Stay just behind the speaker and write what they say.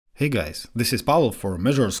Hey guys, this is Pavel for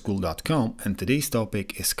MeasureSchool.com, and today's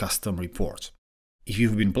topic is custom reports. If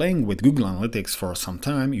you've been playing with Google Analytics for some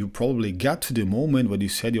time, you probably got to the moment where you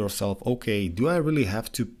said to yourself, okay, do I really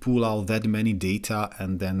have to pull out that many data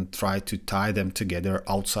and then try to tie them together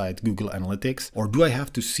outside Google Analytics? Or do I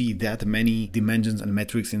have to see that many dimensions and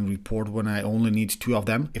metrics in a report when I only need 2 of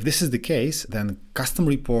them? If this is the case, then custom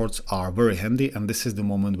reports are very handy, and this is the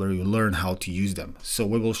moment where you learn how to use them. So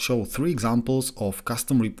we will show 3 examples of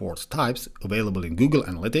custom reports types available in Google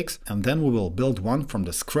Analytics, and then we will build one from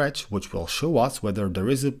the scratch, which will show us whether there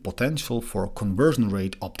is a potential for conversion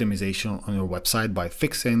rate optimization on your website by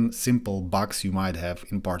fixing simple bugs you might have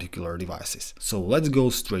in particular devices. So let's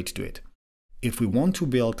go straight to it. If we want to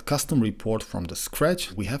build custom report from the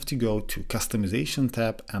scratch, we have to go to Customization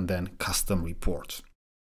tab and then Custom Reports.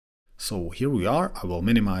 So here we are. I will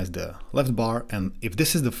minimize the left bar, and if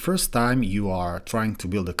this is the first time you are trying to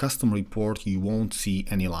build a custom report, you won't see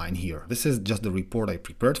any line here. This is just the report I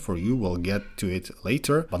prepared for you. We'll get to it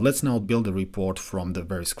later, but let's now build a report from the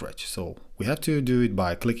very scratch. So we have to do it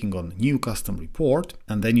by clicking on New Custom Report,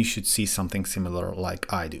 and then you should see something similar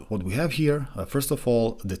like I do. What we have here, first of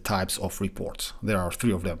all, the types of reports. There are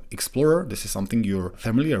 3 of them. Explorer, this is something you're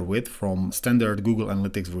familiar with from standard Google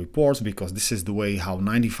Analytics reports, because this is the way how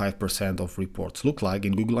 95% of reports look like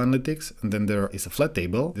in Google Analytics. And then there is a flat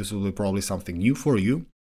table. This will be probably something new for you.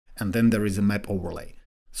 And then there is a map overlay.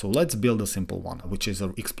 So let's build a simple one, which is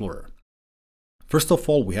an Explorer. First of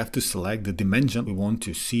all, we have to select the dimension we want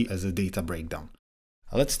to see as a data breakdown.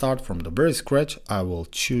 Let's start from the very scratch. I will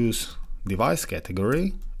choose device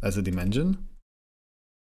category as a dimension.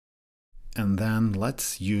 And then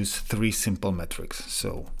let's use 3 simple metrics.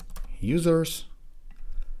 So users,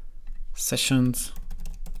 sessions,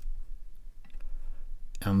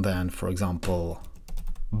 and then, for example,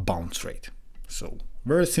 bounce rate. So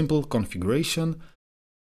very simple configuration.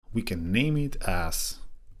 We can name it as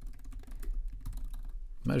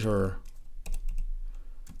Measure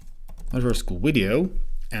School Video,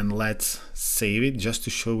 and let's save it just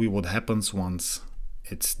to show you what happens once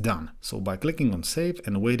it's done. So by clicking on save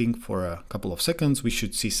and waiting for a couple of seconds, we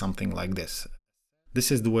should see something like this.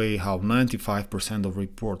 This is the way how 95% of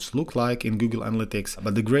reports look like in Google Analytics,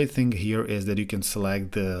 but the great thing here is that you can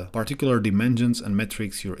select the particular dimensions and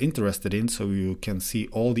metrics you're interested in, so you can see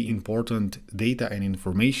all the important data and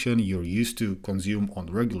information you're used to consume on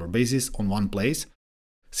a regular basis on one place.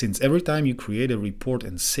 Since every time you create a report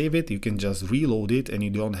and save it, you can just reload it and you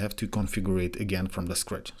don't have to configure it again from the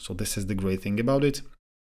scratch. So this is the great thing about it.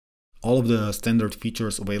 All of the standard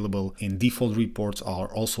features available in default reports are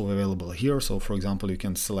also available here. So for example, you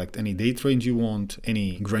can select any date range you want,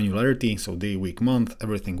 any granularity, so day, week, month,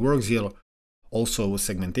 everything works here. Also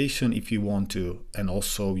segmentation if you want to, and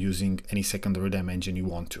also using any secondary dimension you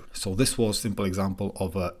want to. So this was a simple example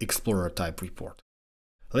of an Explorer type report.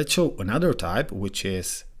 Let's show another type, which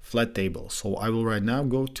is flat table. So I will right now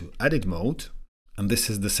go to edit mode, and this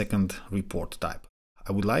is the second report type.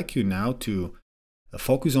 I would like you now to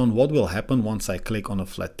focus on what will happen once I click on a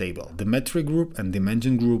flat table. The metric group and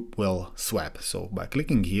dimension group will swap. So by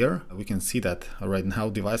clicking here, we can see that right now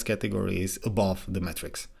device category is above the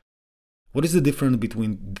metrics. What is the difference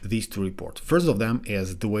between these 2 reports? First of them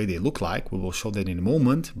is the way they look like. We will show that in a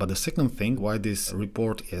moment. But the second thing why this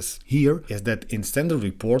report is here is that in standard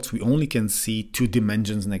reports, we only can see 2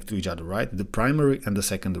 dimensions next to each other, right? The primary and the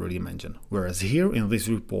secondary dimension. Whereas here in this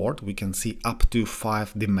report, we can see up to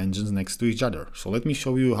 5 dimensions next to each other. So let me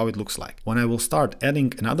show you how it looks like. When I will start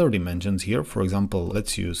adding another dimensions here, for example,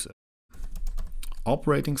 let's use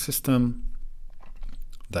operating system,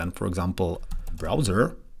 then for example,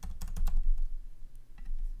 browser.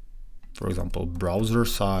 For example, browser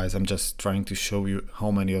size, I'm just trying to show you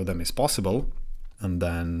how many of them is possible. And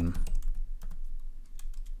then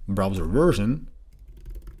browser version,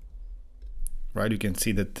 right? You can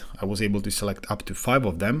see that I was able to select up to 5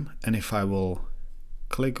 of them. And if I will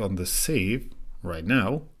click on the save right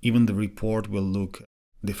now, even the report will look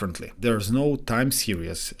differently. There's no time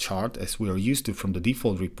series chart as we are used to from the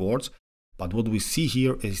default reports. But what we see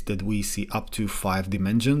here is that we see up to 5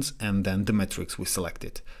 dimensions and then the metrics we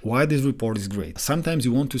selected. Why this report is great? Sometimes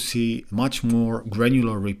you want to see much more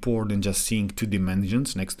granular report than just seeing 2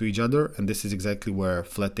 dimensions next to each other, and this is exactly where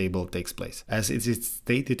flat table takes place. As it is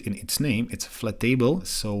stated in its name, it's a flat table,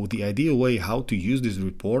 so the ideal way how to use this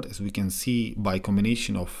report is we can see by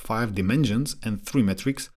combination of 5 dimensions and 3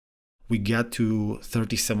 metrics, we get to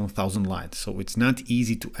 37,000 lines. So it's not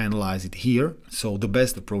easy to analyze it here. So the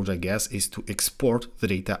best approach, I guess, is to export the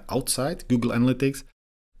data outside Google Analytics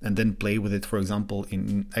and then play with it, for example,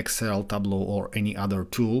 in Excel, Tableau, or any other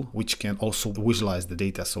tool, which can also visualize the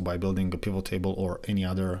data. So by building a pivot table or any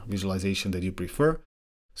other visualization that you prefer.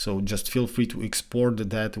 So just feel free to export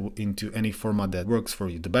that into any format that works for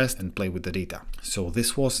you the best and play with the data. So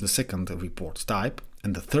this was the second report type.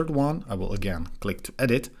 And the third one, I will again click to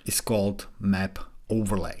edit, is called map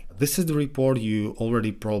overlay. This is the report you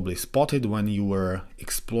already probably spotted when you were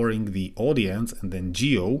exploring the audience and then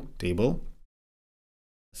geo table.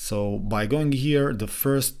 So by going here, the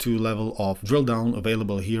first two level of drill down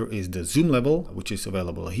available here is the zoom level, which is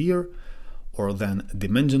available here, or then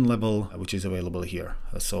dimension level, which is available here.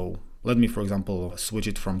 So let me, for example, switch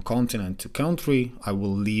it from continent to country. I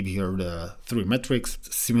will leave here the three metrics,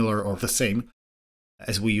 similar or the same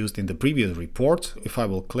as we used in the previous report. If I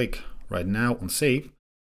will click right now on save,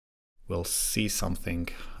 we'll see something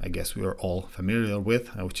I guess we are all familiar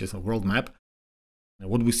with, which is a world map.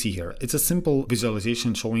 What we see here, it's a simple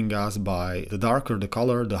visualization showing us by the darker the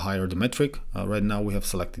color, the higher the metric. Right now we have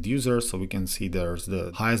selected users, so we can see there's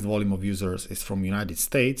the highest volume of users is from United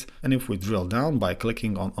States. And if we drill down by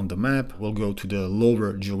clicking on the map, we'll go to the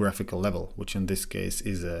lower geographical level, which in this case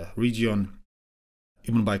is a region.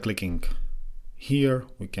 Even by clicking here,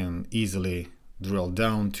 we can easily drill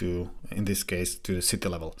down to, in this case, to the city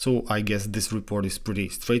level. So I guess this report is pretty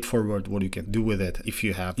straightforward what you can do with it if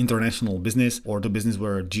you have international business or the business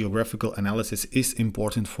where geographical analysis is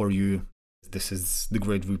important for you. This is the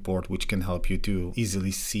great report which can help you to easily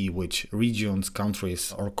see which regions,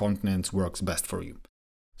 countries, or continents works best for you.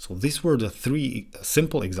 So these were the three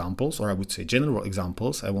simple examples, or I would say general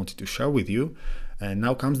examples I wanted to share with you. And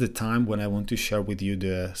now comes the time when I want to share with you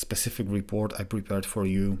the specific report I prepared for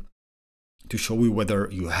you to show you whether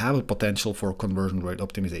you have a potential for conversion rate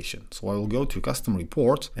optimization. So I will go to custom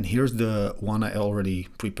report, and here's the one I already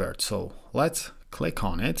prepared. So let's click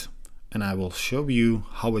on it and I will show you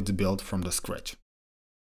how it's built from the scratch.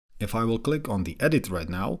 If I will click on the edit right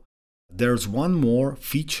now, there's one more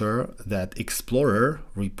feature that Explorer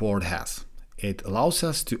report has. It allows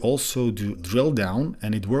us to also do drill down,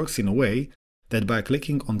 and it works in a way that by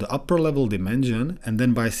clicking on the upper level dimension and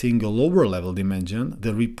then by seeing a lower level dimension,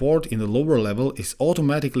 the report in the lower level is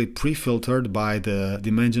automatically pre-filtered by the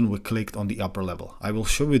dimension we clicked on the upper level. I will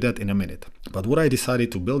show you that in a minute. But what I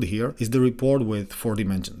decided to build here is the report with 4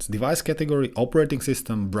 dimensions: device category, operating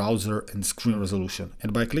system, browser, and screen resolution.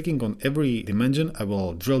 And by clicking on every dimension, I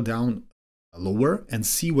will drill down lower and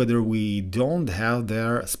see whether we don't have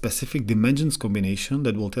their specific dimensions combination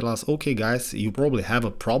that will tell us, okay guys, you probably have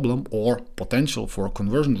a problem or potential for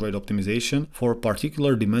conversion rate optimization for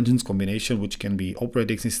particular dimensions combination, which can be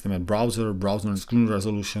operating system and browser and screen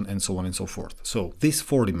resolution, and so on and so forth. So these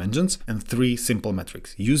 4 dimensions and 3 simple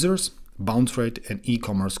metrics: users, bounce rate, and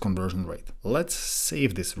e-commerce conversion rate. Let's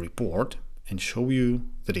save this report and show you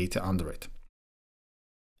the data under it.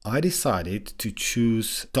 I decided to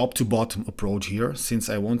choose top to bottom approach here, since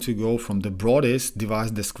I want to go from the broadest device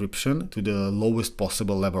description to the lowest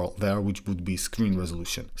possible level there, which would be screen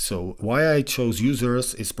resolution. So why I chose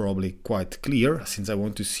users is probably quite clear, since I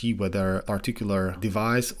want to see whether a particular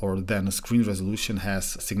device or then a screen resolution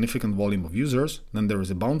has a significant volume of users. Then there is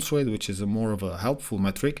a bounce rate, which is a more of a helpful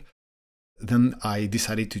metric. Then I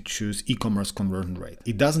decided to choose e-commerce conversion rate.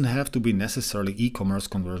 It doesn't have to be necessarily e-commerce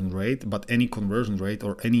conversion rate, but any conversion rate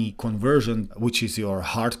or any conversion which is your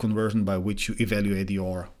hard conversion by which you evaluate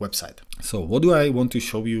your website. So what do I want to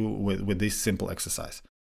show you with this simple exercise?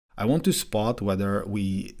 I want to spot whether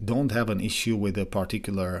we don't have an issue with a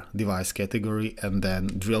particular device category and then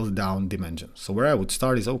drill down dimension. So where I would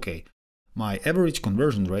start is, okay, my average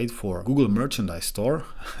conversion rate for Google Merchandise Store,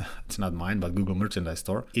 it's not mine, but Google Merchandise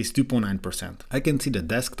Store, is 2.9%. I can see the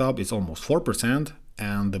desktop is almost 4%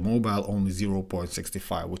 and the mobile only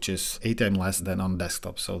 0.65, which is 8 times less than on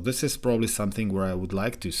desktop. So this is probably something where I would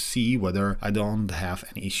like to see whether I don't have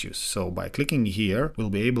any issues. So by clicking here, we'll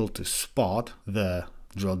be able to spot the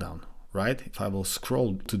drill down. Right? If I will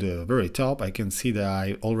scroll to the very top, I can see that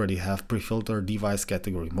I already have pre-filtered device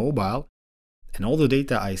category mobile. And all the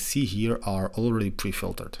data I see here are already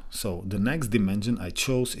pre-filtered. So the next dimension I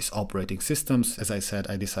chose is operating systems. As I said,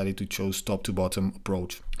 I decided to choose top to bottom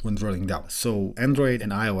approach when drilling down. So Android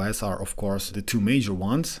and iOS are of course the 2 major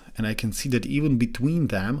ones, and I can see that even between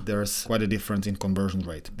them there's quite a difference in conversion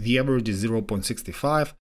rate. The average is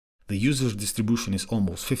 0.65, the user's distribution is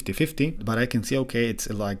almost 50-50, but I can see, okay, it's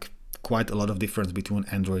like quite a lot of difference between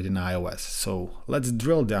Android and iOS. So let's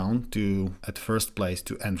drill down to, at first place,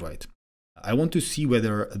 to Android. I want to see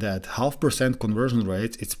whether that 0.5% conversion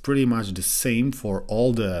rate is pretty much the same for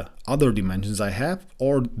all the other dimensions I have,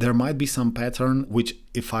 or there might be some pattern which,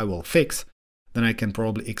 if I will fix, then I can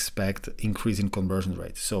probably expect increase in conversion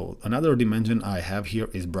rate. So another dimension I have here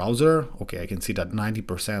is browser. Okay, I can see that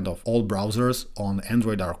 90% of all browsers on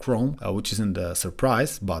Android are Chrome, which isn't a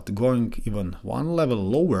surprise, but going even one level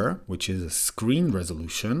lower, which is screen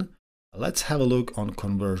resolution, let's have a look on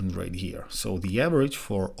conversion rate here. So the average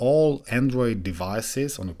for all Android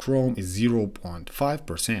devices on Chrome is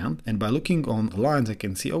 0.5%. And by looking on the lines, I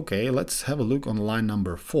can see, okay, let's have a look on line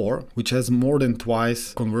number 4, which has more than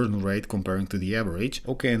twice conversion rate comparing to the average.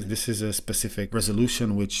 Okay, and this is a specific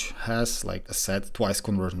resolution which has, like I said, twice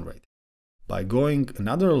conversion rate. By going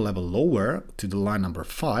another level lower to the line number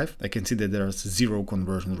 5, I can see that there's 0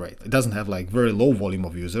 conversion rate. It doesn't have like very low volume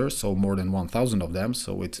of users, so more than 1,000 of them,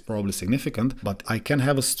 so it's probably significant, but I can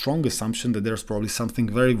have a strong assumption that there's probably something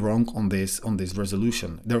very wrong on this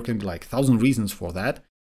resolution. There can be like 1,000 reasons for that.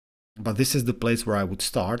 But this is the place where I would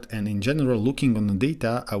start, and in general, looking on the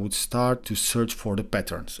data, I would start to search for the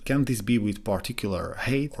patterns. Can this be with particular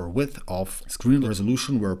height or width of screen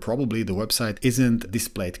resolution where probably the website isn't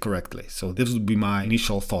displayed correctly? So this would be my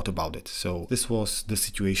initial thought about it. So this was the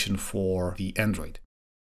situation for the Android.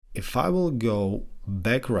 If I will go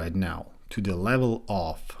back right now to the level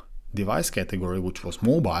of device category, which was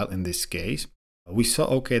mobile in this case, we saw,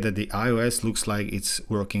 okay, that the iOS looks like it's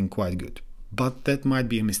working quite good. But that might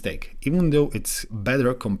be a mistake. Even though it's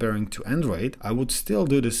better comparing to Android, I would still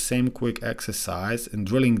do the same quick exercise and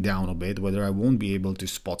drilling down a bit whether I won't be able to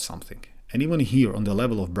spot something. And even here on the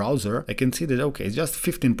level of browser, I can see that, okay, it's just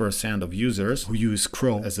 15% of users who use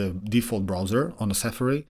Chrome as a default browser on a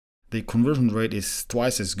Safari. The conversion rate is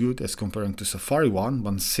twice as good as comparing to Safari one,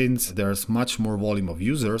 but since there's much more volume of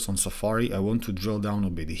users on Safari, I want to drill down a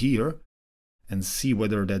bit here and see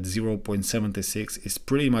whether that 0.76 is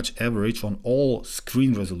pretty much average on all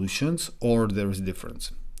screen resolutions or there is a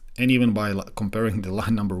difference. And even by comparing the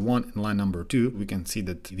line number 1 and line number 2, we can see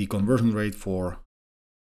that the conversion rate for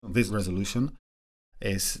this resolution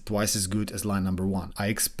is twice as good as line number 1. I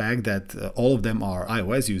expect that all of them are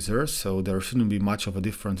iOS users, so there shouldn't be much of a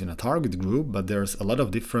difference in a target group, but there's a lot of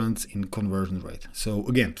difference in conversion rate. So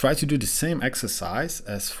again, try to do the same exercise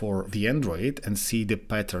as for the Android and see the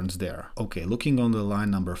patterns there. Okay, looking on the line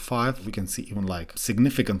number 5, we can see even like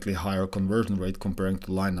significantly higher conversion rate comparing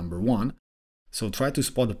to line number 1. So try to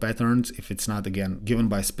spot the patterns if it's not, again, given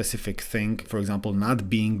by a specific thing, for example, not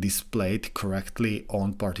being displayed correctly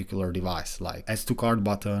on particular device, like add to cart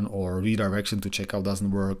button or redirection to checkout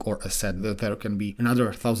doesn't work, or as said, that there can be another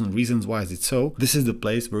 1,000 reasons why is it so. This is the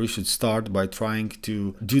place where you should start by trying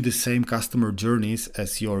to do the same customer journeys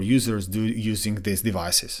as your users do using these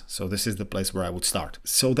devices. So this is the place where I would start.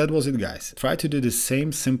 So that was it, guys. Try to do the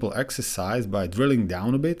same simple exercise by drilling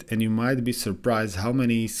down a bit, and you might be surprised how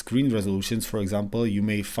many screen resolutions, for example, you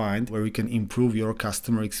may find where you can improve your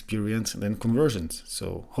customer experience and conversions.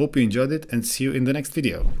 So hope you enjoyed it and see you in the next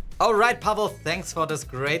video. All right, Pavel, thanks for this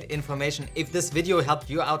great information. If this video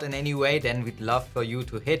helped you out in any way, then we'd love for you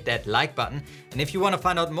to hit that like button. And if you want to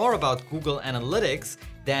find out more about Google Analytics,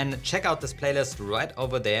 then check out this playlist right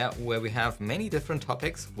over there where we have many different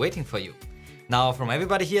topics waiting for you. Now, from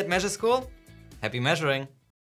everybody here at Measure School, happy measuring!